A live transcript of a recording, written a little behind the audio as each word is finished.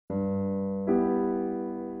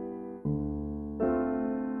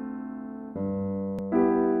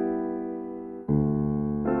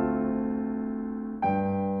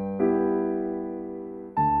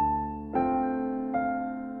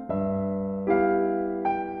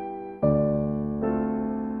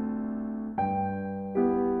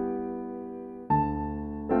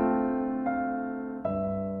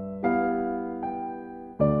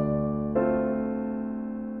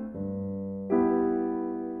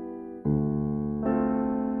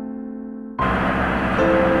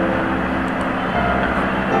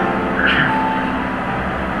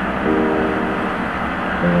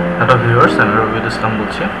Hello viewers, আমি রবিউল ইসলাম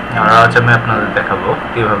বলছি। আর আজ আমি আপনাদের দেখাবো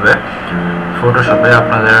কিভাবে ফটোশপে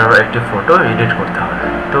আপনাদের একটি ফটো এডিট করতে হয়।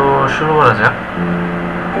 তো শুরু করা যাক।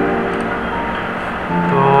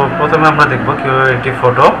 তো প্রথমে আমরা দেখব কিভাবে একটি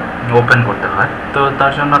ফটো ওপেন করতে হয়। তো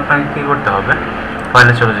তার জন্য আপনাকে কি করতে হবে,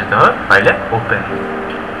 ফাইলে চলে যেতে হবে, ফাইলে ওপেন।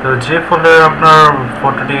 তো যে ফোল্ডারে আপনার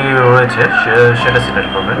ফটোটি রয়েছে সেটা সিলেক্ট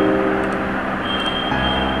করবেন।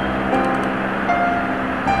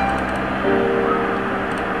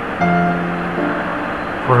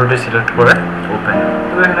 ফটোটি সিলেক্ট করে ওপেন।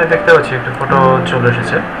 তো এখানে দেখতে পাচ্ছি একটি ফটো চলে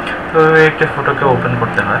এসেছে। তো একটি ফটোকে ওপেন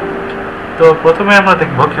করতে হয়। তো প্রথমে আমরা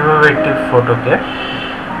দেখব কিভাবে একটি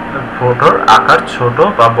ফটোর আকার ছোট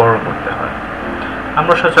বা বড় করতে হয়।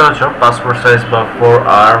 আমরা সচরাচর পাসপোর্ট সাইজ বা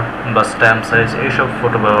 4R বা স্ট্যাম্প সাইজ এইসব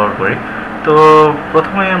ফটো ব্যবহার করি। তো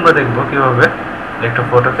প্রথমেই আমরা দেখব কিভাবে একটা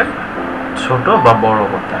ফটোকে ছোট বা বড়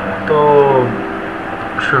করতে হয়। তো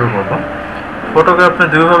শুরু করব। ফটোকে আপনি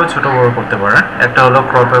দুইভাবে ছোট বড় করতে পারেন। একটা হলো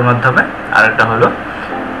ক্রপের মাধ্যমে, আর একটা হলো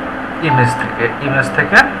ইমেজ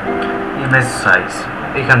থেকে ইমেজ সাইজ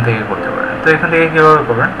এখান থেকে করতে পারেন। তো এখান থেকে কীভাবে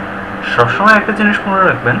করবেন, সবসময় একটা জিনিস মনে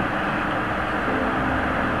রাখবেন,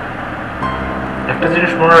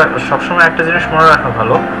 সবসময় একটা জিনিস মনে রাখা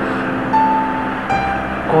ভালো,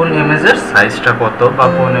 কোন ইমেজের সাইজটা কত বা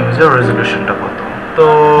কোন ইমেজের রেজলিউশনটা কত। তো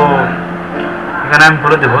এখানে আমি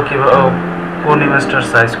বলে দেবো কিভাবে কোন ইমেজটার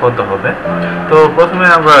সাইজ কত হবে। তো প্রথমে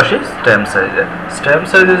আমরা আসি স্ট্যাম্প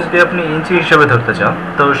সাইজে যদি আপনি ইঞ্চি হিসেবে ধরতে চান,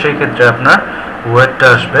 তো সেই ক্ষেত্রে আপনার ওয়েটটা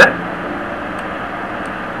আসবে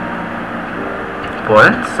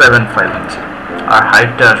 0.75 ইঞ্চি আর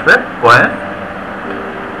হাইটটা আসবে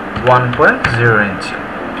 1.0 ইঞ্চি।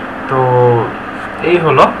 তো এই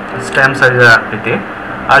হলো স্ট্যাম্প সাইজের আকৃতি।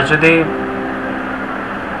 আর যদি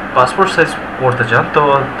পাসপোর্ট সাইজ করতে চান,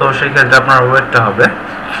 তো সেই ক্ষেত্রে আপনার ওয়েটটা হবে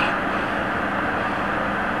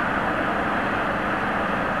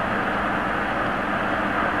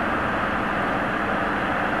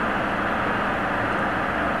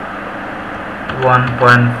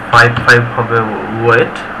 1.55 হবে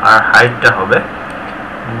ওয়েট, আর হাইটটা হবে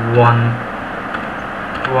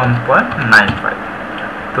 1.95।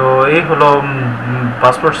 তো এই হলো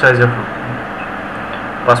পাসপোর্ট সাইজ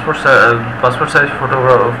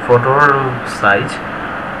ফটোর সাইজ।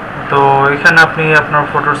 তো এখানে আপনি আপনার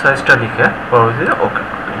ফটোর সাইজটা লিখে পরবর্তীতে ওকে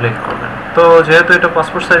ক্লিক করবেন। তো যেহেতু এটা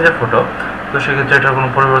পাসপোর্ট সাইজের ফটো, তো সেক্ষেত্রে এটার কোনো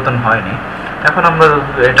পরিবর্তন হয়নি। এখন আমরা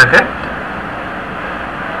এটাকে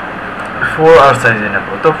 4R সাইজে নেব।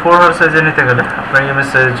 তো 4R সাইজে নিতে গেলে আপনার ইমেজ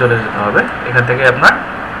সাইজে চলে যেতে হবে। এখান থেকে আপনার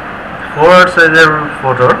 4R সাইজের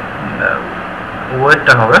ফটোর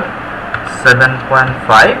ওয়েটটা হবে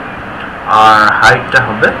 7.5 আর হাইটটা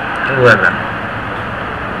হবে 11।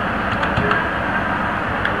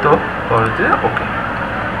 তো পরবর্তীতে ওকে।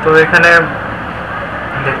 তো এখানে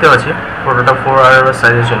দেখতে পাচ্ছি ফটোটা 4R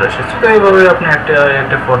সাইজে চলে এসেছে। তো এইভাবে আপনি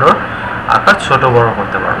একটা ফটোর আকার ছোট বড়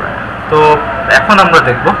করতে পারবেন। তো এখন আমরা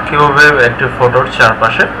দেখব কিভাবে একটি ফটোর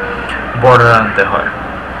চারপাশে বর্ডার আনতে হয়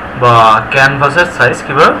বা ক্যানভাসের সাইজ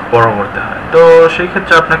কিভাবে বড় করতে হয়। তো সেই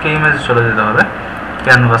ক্ষেত্রে আপনাকে ইমেজে চলে যেতে হবে,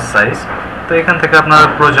 ক্যানভাস সাইজ। তো এখান থেকে আপনার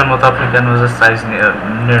প্রয়োজন মতো আপনি ক্যানভাসের সাইজ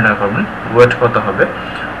নির্ণয় করবেন। ওয়েট কত হবে,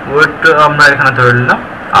 ওয়েট আমরা এখানে ধরে নিলাম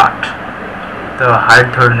 8। তো হাইট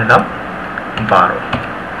ধরে নিলাম 12।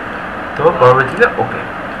 তো পরবর্তীতে ওকে।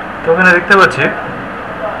 তো ওখানে দেখতে পাচ্ছি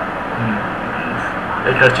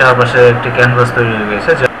এটার চারপাশে একটি ক্যানভাস তৈরি হয়ে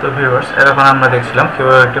গেছে। তো ভিউয়ার্স, এখন আমরা দেখছিলাম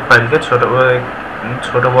কীভাবে একটি ফাইলকে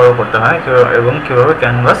ছোট বড় করতে হয় এবং কীভাবে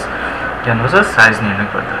ক্যানভাসের সাইজ নির্ণয়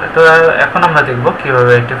করতে হয়। তো এখন আমরা দেখব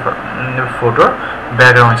কীভাবে একটি ফটোর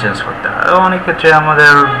ব্যাকগ্রাউন্ড চেঞ্জ করতে হয়। অনেক ক্ষেত্রে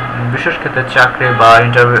আমাদের, বিশেষ ক্ষেত্রে চাকরি বা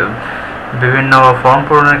ইন্টারভিউ, বিভিন্ন ফর্ম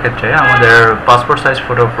পূরণের ক্ষেত্রে আমাদের পাসপোর্ট সাইজ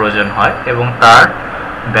ফটো প্রয়োজন হয় এবং তার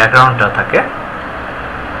ব্যাকগ্রাউন্ডটা থাকে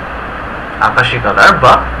আকাশি কালার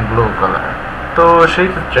বা ব্লু কালার। তো সেই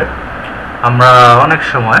ক্ষেত্রে আমরা অনেক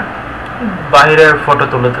সময় বাইরের ফটো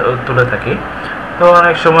তুলে থাকি। তো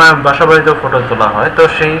অনেক সময় বাসা বাড়িতেও ফটো তোলা হয়। তো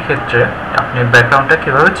সেই ক্ষেত্রে আপনি ব্যাকগ্রাউন্ডটা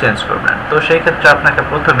কীভাবে চেঞ্জ করবেন, তো সেই ক্ষেত্রে আপনাকে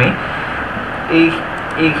প্রথমেই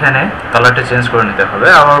এইখানে কালারটা চেঞ্জ করে নিতে হবে।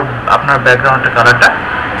 আবার আপনার ব্যাকগ্রাউন্ডের কালারটা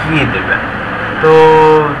কী দেবেন। তো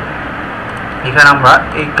এখানে আমরা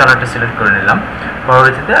এই কালারটা সিলেক্ট করে নিলাম।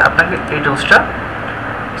 পরবর্তীতে আপনাকে এই টুলসটা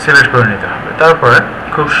সিলেক্ট করে নিতে হবে। তারপরে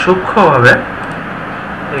খুব সূক্ষ্মভাবে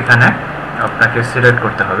এখানে আপনাকে সিলেক্ট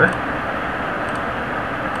করতে হবে।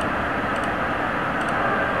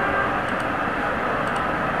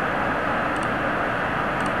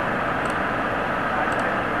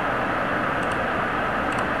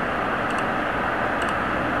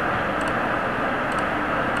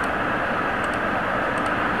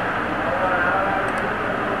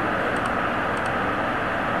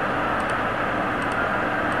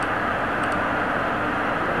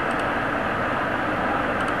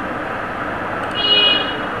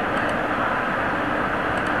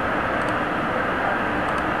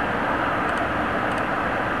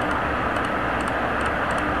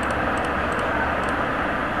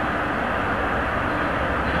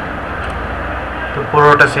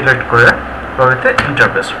 ফটোটা সিলেক্ট করে পরবর্তীতে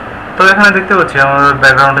ইন্টারপ্রেস। তো এখানে দেখতে পাচ্ছি আমার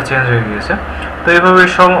ব্যাকগ্রাউন্ডটা চেঞ্জ হয়ে গিয়েছে। তো এইভাবে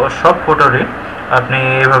সব ফটোরই আপনি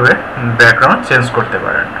এইভাবে ব্যাকগ্রাউন্ড চেঞ্জ করতে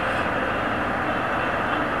পারেন।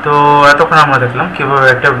 তো এতক্ষণ আমরা দেখলাম কিভাবে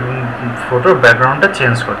একটা ফটোর ব্যাকগ্রাউন্ডটা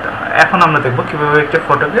চেঞ্জ করতে হয়। এখন আমরা দেখব কিভাবে একটা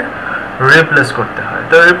ফটোকে রিপ্লেস করতে হয়।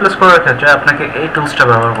 তো রিপ্লেস করার ক্ষেত্রে আপনাকে এই টুলসটা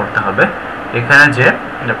ব্যবহার করতে হবে। এখানে যে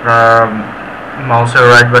আপনার মাউসের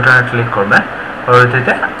রাইট বাটনে ক্লিক করবেন,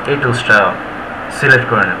 পরবর্তীতে এই টুলসটা সিলেক্ট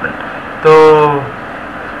করে নেবেন। তো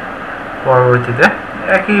পরবর্তীতে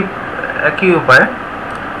একই উপায়ে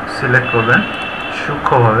সিলেক্ট করবেন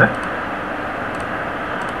সূক্ষ্মভাবে।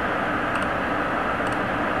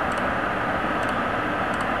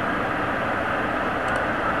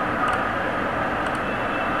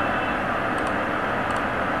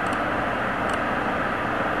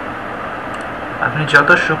 আপনি যত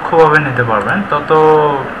সূক্ষ্মভাবে নিতে পারবেন তত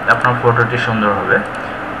আপনার ফটোটি সুন্দর হবে।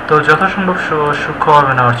 তো যত সম্ভব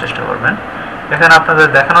সূক্ষ্মভাবে নেওয়ার চেষ্টা করবেন। এখানে আপনাদের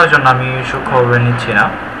দেখানোর জন্য আমি সূক্ষ্মভাবে নিচ্ছি না,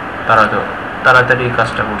 তাড়াতাড়ি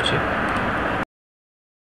কাজটা করছি।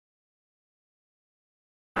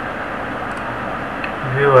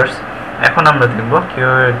 ভিউয়ার্স, এখন আমরা দেখব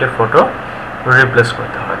কীভাবে একটা ফটো রিপ্লেস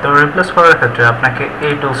করতে হয়। তো রিপ্লেস করার ক্ষেত্রে আপনাকে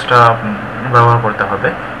এই টুলসটা ব্যবহার করতে হবে।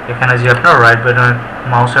 এখানে যে আপনার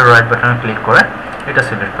মাউসের রাইট বাটনে ক্লিক করে এটা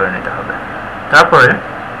সিলেক্ট করে নিতে হবে। তারপরে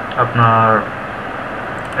আপনার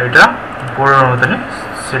এটা পুরোর মতনই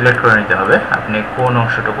সিলেক্ট করে নিতে হবে আপনি কোন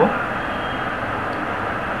অংশটুকু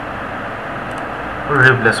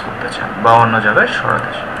রিপ্লেস করতে চান বা অন্য জায়গায়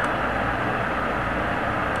সরাতে চান।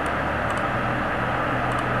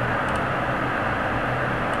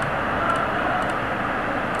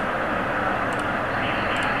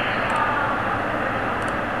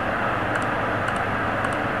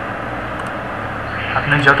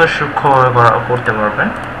 আপনি যত সূক্ষ্মভাবে করতে পারবেন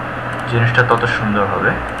জিনিসটা তত সুন্দর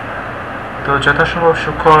হবে। তো যথাসম্ভব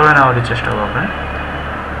সূক্ষ্মভাবে নেওয়ার চেষ্টা করবেন,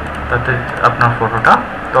 তাতে আপনার ফটোটা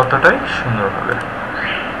ততটাই সুন্দর হবে।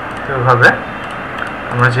 তো এভাবে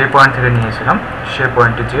আমরা যে পয়েন্ট থেকে নিয়েছিলাম সেই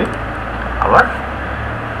পয়েন্টে যে আবার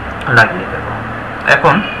লাগিয়ে দেব।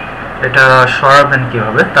 এখন এটা সরাবেন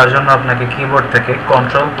কিভাবে, তার জন্য আপনাকে কিবোর্ড থেকে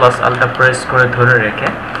Ctrl+Alt প্রেস করে ধরে রেখে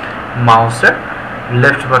মাউসের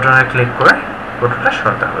লেফট বাটনে ক্লিক করে ফটোটা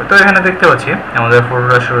সরাতে হবে। তো এখানে দেখতে পাচ্ছি আমাদের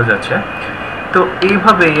ফটোটা সরে যাচ্ছে। তো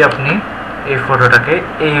এইভাবেই আপনি এই ফটোটাকে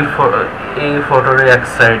এই ফটোর এক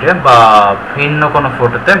সাইডে বা ভিন্ন কোনো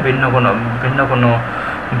ফটোতে ভিন্ন কোনো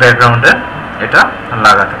ব্যাকগ্রাউন্ডে এটা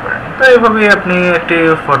লাগাতে পারেন। তো এইভাবেই আপনি একটি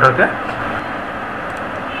ফটোকে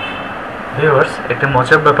ভিউয়ার্স, একটি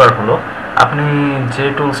মজার ব্যাপার হলো আপনি যে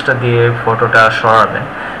টুলসটা দিয়ে ফটোটা সরাবেন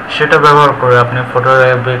সেটা ব্যবহার করে আপনি ফটোর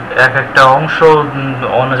এক একটা অংশ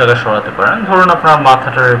অন্য জায়গায় সরাতে পারেন। ধরুন আপনার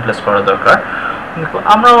মাথাটা রিপ্লেস করা দরকার।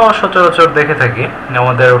 আমরা সচরাচর দেখে থাকি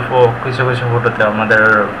আমাদের কিছু কিছু ফটোতে আমাদের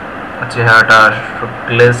চেহারাটা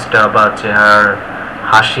গ্লেজটা বা চেহারার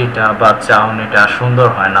হাসিটা বা চাহনিটা সুন্দর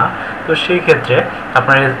হয় না। তো সেই ক্ষেত্রে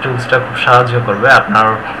আপনার এই টুলসটা খুব সাহায্য করবে আপনার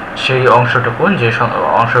সেই অংশটুকু যে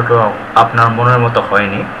অংশটা আপনার মনের মতো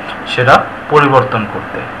হয়নি সেটা পরিবর্তন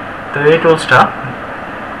করতে। তো এই টুলসটা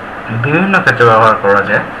বিভিন্ন ক্ষেত্রে ব্যবহার করা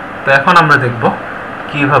যায়। তো এখন আমরা দেখব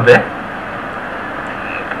কিভাবে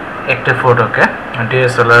একটা ফটোকে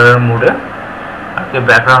ডিএসএলআর এর মোডে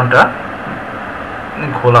ব্যাকগ্রাউন্ডটা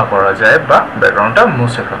ঘোলা করা যায় বা ব্যাকগ্রাউন্ডটা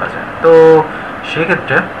মুছে ফেলা যায়। তো সেই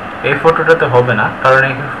ক্ষেত্রে এই ফটোটাতে হবে না, কারণ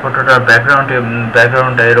এই ফটোটার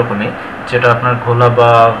ব্যাকগ্রাউন্ডটা এরকমই, যেটা আপনার ঘোলা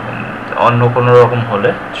বা অন্য কোনো রকম হলে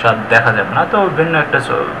দেখা যাবে না। তো ভিন্ন একটা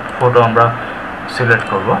ফটো আমরা সিলেক্ট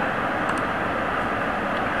করব।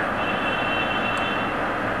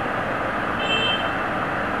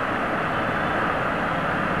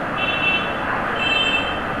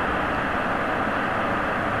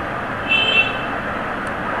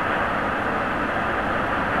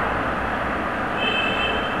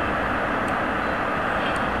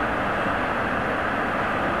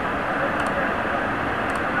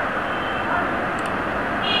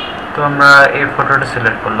 তো আমরা এই ফটোটা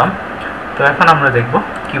সিলেক্ট করলাম। তো এখন আমরা দেখব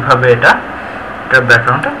কিভাবে এটার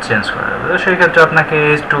ব্যাকগ্রাউন্ডটা চেঞ্জ করা যাবে। তো সেই ক্ষেত্রে আপনাকে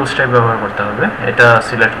এই টুলসটাই ব্যবহার করতে হবে। এটা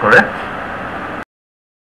সিলেক্ট করে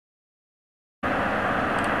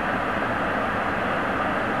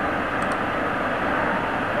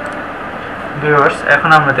ভিউয়ার্স, এখন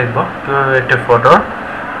আমরা দেখব কিভাবে একটা ফটোর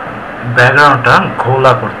ব্যাকগ্রাউন্ডটা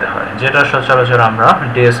ঘোলা করতে হয়, যেটা সচরাচর আমরা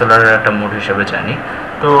ডিএসএলআর এর একটা মোড হিসেবে জানি।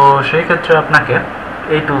 তো সেই ক্ষেত্রে আপনাকে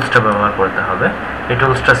এই টুলসটা ব্যবহার করতে হবে। এই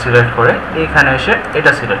টুলসটা সিলেক্ট করে এইখানে এসে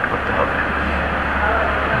এটা সিলেক্ট করতে হবে।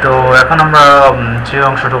 তো এখন আমরা যে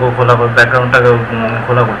অংশটুকু ব্যাকগ্রাউন্ডটাকে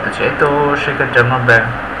খোলা করতে চাই, তো সেক্ষেত্রে আপনার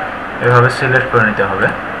এভাবে সিলেক্ট করে নিতে হবে।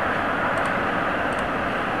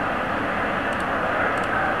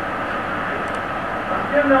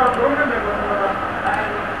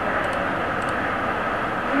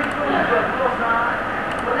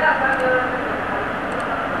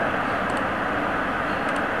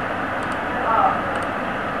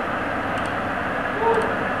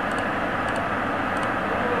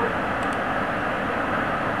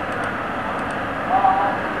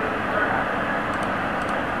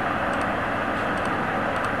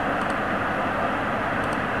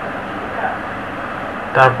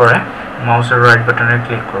 তারপরে মাউসের রাইট বাটনে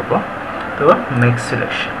ক্লিক করব, তো মেক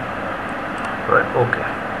সিলেকশন, ওকে।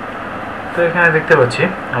 তো এখানে দেখতে পাচ্ছি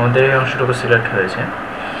আমাদের এই অংশটুকু সিলেক্ট হয়েছে।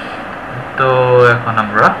 তো এখন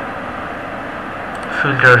আমরা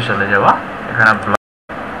ফিল্টারে চলে যাব, এখানে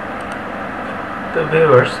তো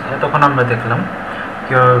ভিউয়ার্স তখন আমরা দেখলাম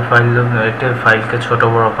কীভাবে একটি ফাইলকে ছোট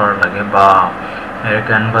বড় করা লাগে, বা এর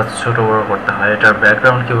ক্যানভাস ছোট বড় করতে হয়, এটার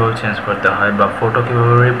ব্যাকগ্রাউন্ড কীভাবে চেঞ্জ করতে হয়, বা ফটো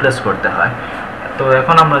কীভাবে রিপ্লেস করতে হয়। তো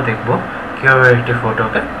এখন আমরা দেখব কীভাবে একটি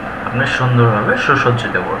ফটোকে আপনি সুন্দরভাবে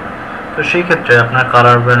সুসজ্জিত করবেন। তো সেই ক্ষেত্রে আপনার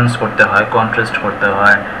কালার ব্যালেন্স করতে হয়, কন্ট্রাস্ট করতে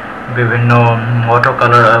হয়, বিভিন্ন অটো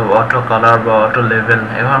কালার বা অটো লেভেল,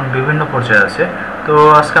 এবং বিভিন্ন পর্যায়ে আছে। তো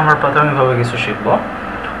আজকে আমরা প্রাথমিকভাবে কিছু শিখব।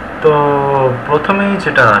 তো প্রথমেই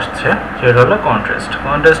যেটা আসছে সেটা হলো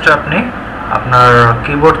কন্ট্রাস্ট আপনি আপনার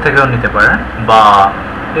কিবোর্ড থেকেও নিতে পারেন বা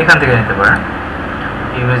এখান থেকে নিতে পারেন।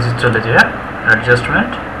 ইমেজে চলে যায়,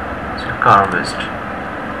 অ্যাডজাস্টমেন্ট, কার্ভেস্ট,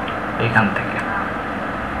 এখান থেকে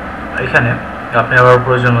এখানে আপনি আবার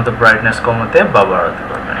প্রয়োজন মতো ব্রাইটনেস কমাতে বা বাড়াতে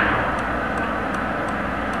পারবেন,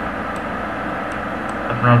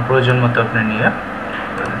 আপনার প্রয়োজন মতো আপনি নিয়ে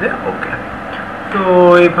ওকে। তো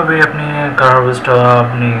এইভাবে আপনি কার্ভেস্টটা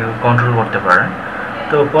আপনি কন্ট্রোল করতে পারেন।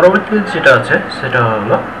 তো পরবর্তীতে যেটা আছে সেটা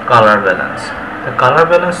হলো কালার ব্যালেন্স। তো কালার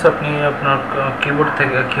ব্যালেন্স আপনি আপনার কিবোর্ড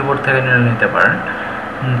থেকে নিতে পারেন।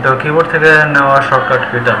 তো কিবোর্ড থেকে নেওয়া শর্টকাট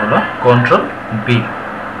কিটা হলো কন্ট্রোল বি।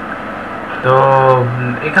 তো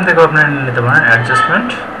এখান থেকে আপনি নিতে পারেন অ্যাডজাস্টমেন্ট,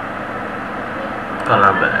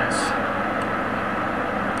 কালার ব্যালেন্স।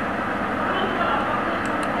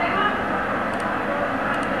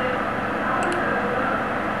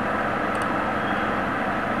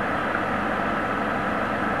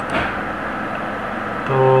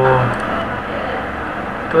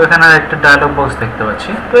 তো এখানে একটা ডায়লগ বক্স দেখতে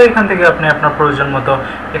পাচ্ছি। তো এখান থেকে আপনি আপনার প্রয়োজন মতো,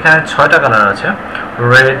 এখানে 6টা কালার আছে,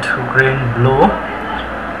 red, green, blue,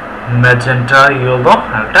 magenta, yellow,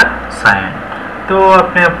 একটা সায়ান। তো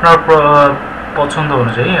আপনি আপনার পছন্দ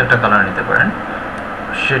অনুযায়ী একটা কালার নিতে পারেন।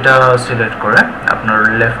 সেটা সিলেক্ট করে আপনার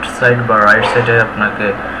লেফট সাইড বা রাইট সাইডে আপনাকে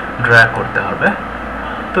ড্র্যাগ করতে হবে।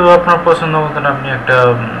 তো আপনার পছন্দ মতন আপনি একটা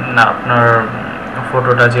আপনার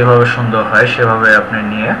ফটোটা যেভাবে সুন্দর হয় সেভাবে আপনি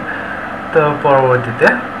নিয়ে, তো পরবর্তীতে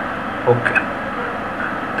ওকে।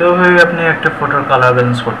 তো আপনি একটা ফটোর কালার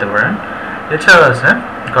ব্যালেন্স করতে পারেন। এছাড়া আছে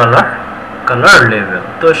কালার লেভেল।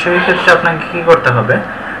 তো সেই ক্ষেত্রে আপনাকে কি করতে হবে,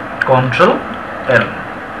 কন্ট্রোল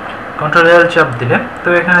এল চাপ দিলে, তো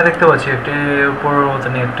এখানে দেখতে পাচ্ছি একটি উপরের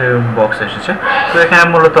মতনই একটা বক্স এসেছে। তো এখানে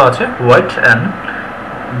মূলত আছে হোয়াইট অ্যান্ড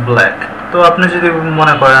ব্ল্যাক। তো আপনি যদি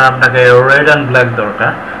মনে করেন আপনাকে রেড অ্যান্ড ব্ল্যাক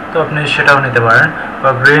দরকার, তো আপনি সেটাও নিতে পারেন, বা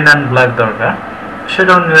গ্রিন অ্যান্ড ব্ল্যাক দরকার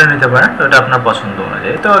সেটাও নিতে পারেন, তো এটা আপনার পছন্দ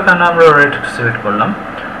অনুযায়ী। তো এখানে আমরা রেড সিলেক্ট করলাম।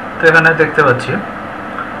 তো এখানে দেখতে পাচ্ছি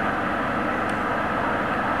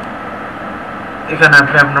এখানে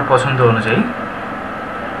আপনি আপনার পছন্দ অনুযায়ী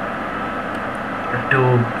একটু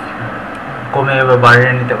কমে বা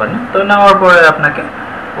বাড়িয়ে নিতে পারেন। তো নেওয়ার পরে আপনাকে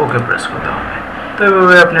ওকে প্রেস করতে হবে। তো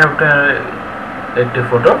এইভাবে আপনি আপনার একটি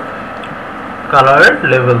ফটো কালারের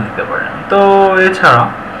লেভেল দিতে পারেন। তো এছাড়া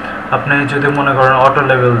আপনি যদি মনে করেন অটো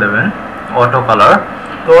লেভেল দেবেন, অটো কালার,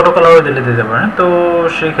 তো অটো কালারও দিতে পারেন। তো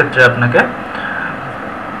সেই ক্ষেত্রে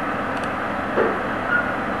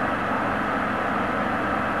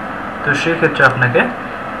আপনাকে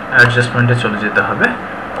অ্যাডজাস্টমেন্টে চলে যেতে হবে,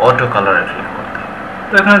 অটো কালারে ক্লিক করতে হবে।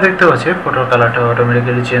 তো এখানে দেখতে পাচ্ছি ফটোর কালারটা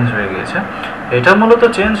অটোমেটিক্যালি চেঞ্জ হয়ে গিয়েছে। এটা মূলত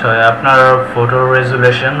চেঞ্জ হয় আপনার ফটোর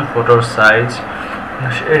রেজুলেশন, ফটোর সাইজ,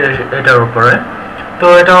 এটার উপরে। তো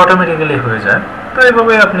এটা অটোমেটিক্যালি হয়ে যায়। তো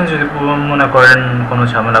এইভাবে আপনি যদি মনে করেন কোনো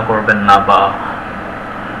ঝামেলা করবেন না, বা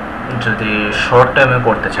যদি শর্ট টাইমে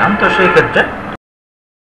করতে চান, তো সেই ক্ষেত্রে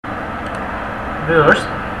ভিউয়ার্স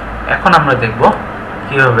এখন আমরা দেখব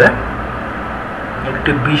কিভাবে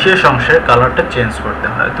একটি বিশেষ অংশের কালারটা চেঞ্জ করতে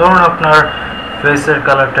হয়। ধরুন আপনার ফেসের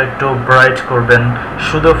কালারটা একটু ব্রাইট করবেন,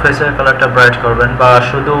 শুধু ফেসের কালারটা ব্রাইট করবেন, বা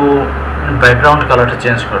শুধু ব্যাকগ্রাউন্ড কালারটা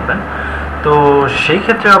চেঞ্জ করবেন। তো সেই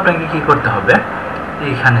ক্ষেত্রে আপনাকে কি করতে হবে,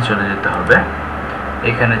 এইখানে চলে যেতে হবে,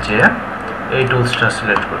 এখানে যেয়ে এই টুলসটা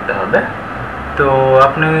সিলেক্ট করতে হবে। তো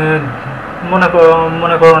আপনি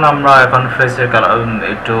মনে করুন আমরা এখন ফেসের কালার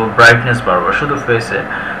একটু ব্রাইটনেস বাড়বো শুধু ফেসে।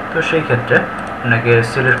 তো সেই ক্ষেত্রে আপনাকে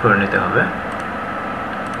সিলেক্ট করে নিতে হবে,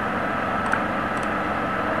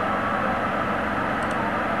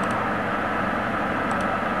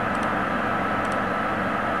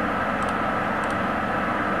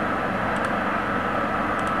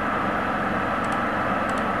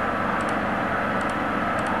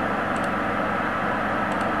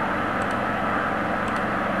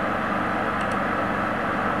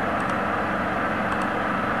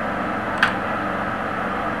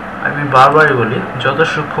 বারবারই বলি, যত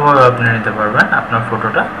সূক্ষ্মভাবে আপনি নিতে পারবেন আপনার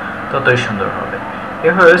ফটোটা ততই সুন্দর হবে।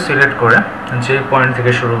 এভাবে সিলেক্ট করে যে পয়েন্ট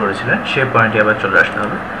থেকে শুরু করেছিলেন সেই পয়েন্টে আবার চলে আসতে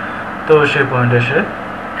হবে। তো সেই পয়েন্টে এসে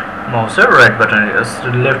মাউসের রাইট বাটনে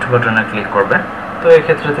লেফট বাটনে ক্লিক করবেন। তো এই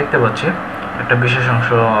ক্ষেত্রে দেখতে পাচ্ছি একটা বিশেষ অংশ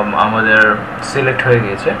আমাদের সিলেক্ট হয়ে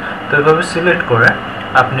গিয়েছে। তো এভাবে সিলেক্ট করে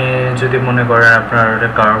আপনি যদি মনে করেন আপনার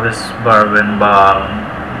কার্ভেজ বাড়াবেন বা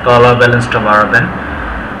তলা ব্যালেন্সটা বাড়াবেন,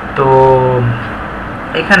 তো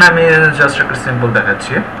এখানে আমি জাস্ট একটা সিম্পল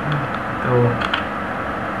দেখাচ্ছি। তো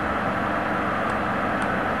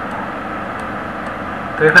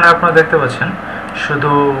এখানে আপনারা দেখতে পাচ্ছেন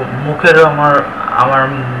শুধু মুখের আমার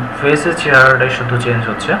ফেসের চেহারাটাই শুধু চেঞ্জ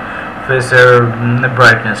হচ্ছে, ফেসের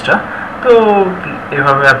ব্রাইটনেসটা। তো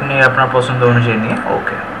এভাবে আপনি আপনার পছন্দ অনুযায়ী নিয়ে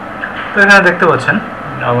ওকে। তো এখানে দেখতে পাচ্ছেন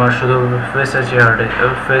আমার শুধু ফেসের চেহারাটাই,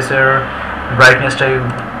 ফেসের ব্রাইটনেসটাই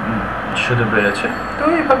শুধু বেড়েছে। তো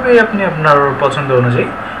এইভাবেই আপনি আপনার পছন্দ অনুযায়ী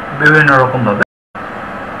বিভিন্ন রকমভাবে।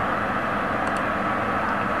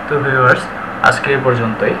 তো ভিউয়ার্স, আজকে এই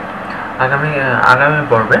পর্যন্তই। আগামী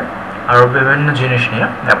পর্বে আরও বিভিন্ন জিনিস নিয়ে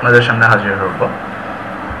আপনাদের সামনে হাজির হব।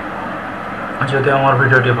 যদি আমার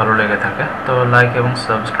ভিডিওটি ভালো লেগে থাকে তো লাইক এবং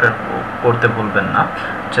সাবস্ক্রাইব করতে ভুলবেন না,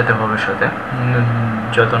 যাতে ভবিষ্যতে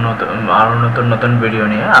যত নতুন আরও নতুন ভিডিও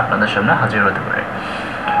নিয়ে আপনাদের সামনে হাজির হতে পারে।